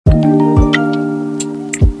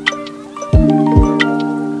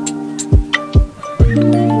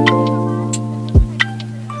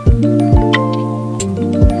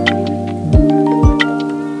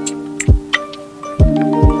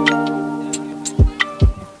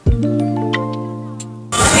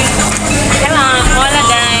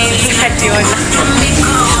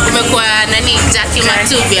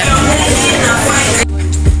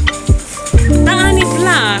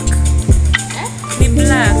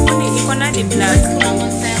Kuna ni black.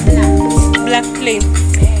 Black plain.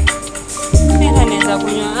 Pia naweza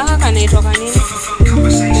kunywa. Ah, kanaitwa kanini?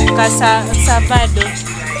 Savado.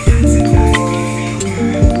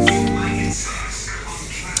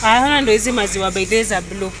 Hana ndo hizi maziwa baideza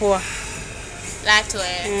blue poa. Lato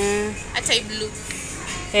hata blue.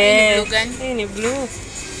 Blue gani? Hii ni blue.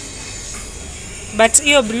 But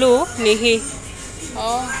hiyo blue ni hii.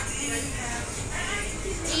 Oh.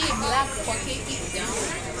 Hii black kwa keki down.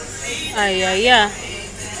 Yeah.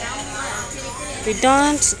 We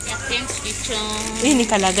don't. Hii ni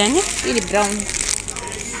color gani? Hii ni brown.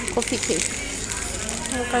 Coffee cake.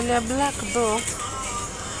 Ni color black though.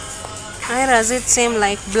 Why does it seem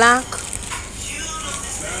like black?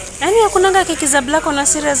 Yani hakunanga keki za black on a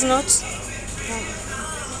serious note?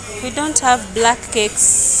 We don't have black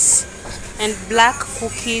cakes and black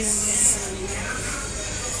cookies.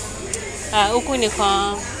 Huku ni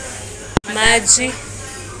kwa maji.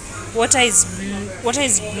 Water is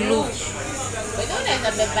blue.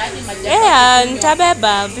 Yeah,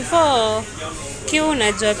 nitabeba before kiu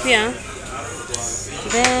unajua pia.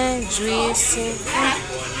 Then juice.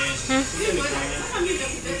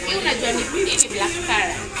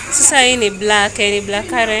 Sasa hii ni black, ni black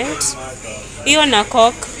currant. Hiyo na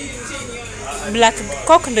coke. Black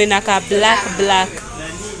coke ndo inakaa black.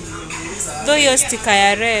 Though hiyo sticker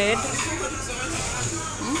ya red.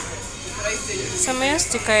 Sama hiyo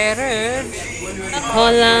sticker ya red.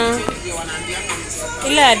 Cola.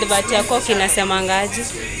 Ile advert ya coke inasema ngaji?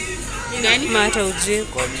 Gani? Mata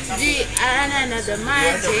ujiko. Another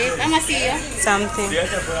mate. Kama siyo?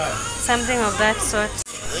 Something of that sort.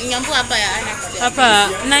 Nyambu hapa ya ana. Hapa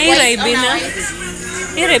na hii Ribena.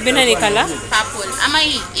 Hii Ribena ni color purple. Ama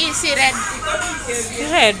hii si red.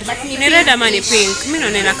 Red. Ni red ama ni pink? Mimi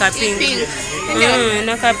naona inaka pink.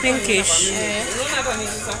 Inaka pinkish.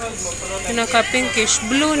 Inaka pinkish.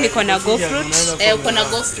 Blue niko na go fruit. Uko na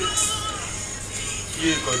go fruit.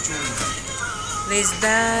 There's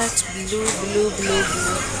that blue.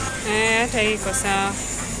 Hata hii iko sawa.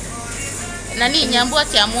 Nani Nyambu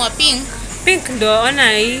akiamua pink? Pink ndo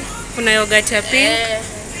ona hii. Kuna yogurt ya pink.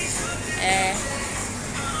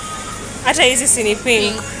 Hata hizi si ni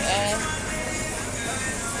pink.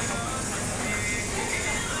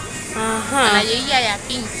 Ana yeye ya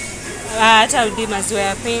pink. Hata udi maziwa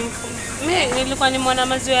ya pink. Mimi nilikuwa nimeona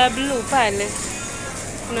maziwa ya blue pale.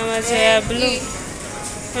 Kuna maziwa ya blue.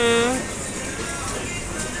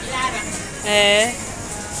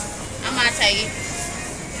 Ama hata hii.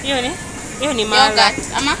 Hiyo ni mala.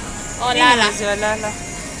 Yogurt ama lala. Maziwa lala.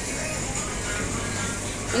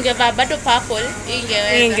 Ungevaa bado purple,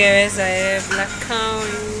 ingeweza black cow.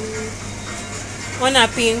 Ona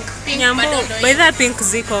pink. Nyambu, by the pink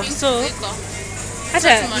ziko. So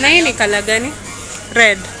hata na hii ni color gani?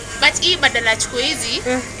 Red. But hii badala chukua hizi,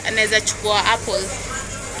 anaweza chukua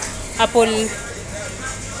apple.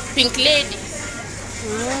 Pink lady.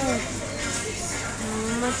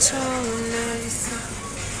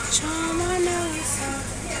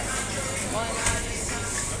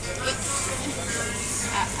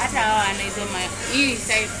 Hata hawa anaizoma hii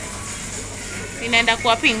side inaenda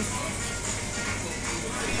kwa pink.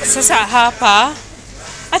 Sasa hapa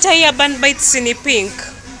hata hii Urban Bites ni pink.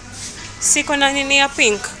 Siko na nini ya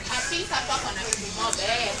pink? Pink hapa kuna moja.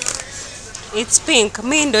 It's pink.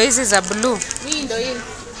 Mimi ndo hizi za blue. Mimi ndo hii.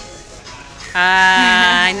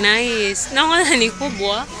 Nice. Naona ni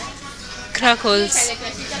kubwa. Crackles.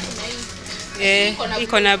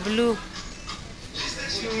 Iko na blue.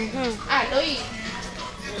 Ndo hii.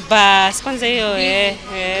 Bas, kwanza hiyo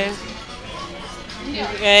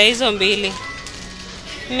hizo mbili.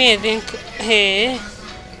 I think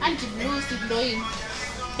anti blue si ndo hii.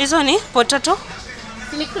 Hizo ni potato?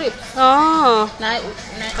 Ni crisp. Na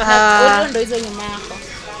ndo hizo nyuma yako.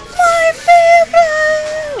 My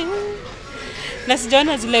favorite. Na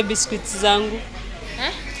sijaona zile biscuits zangu.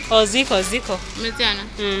 Ziko. Umetiana?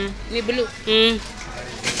 Ni blue.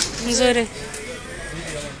 Nzuri.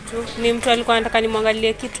 Ni mtu alikuwa anataka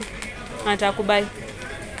nimwangalie kitu. Anataka kubai.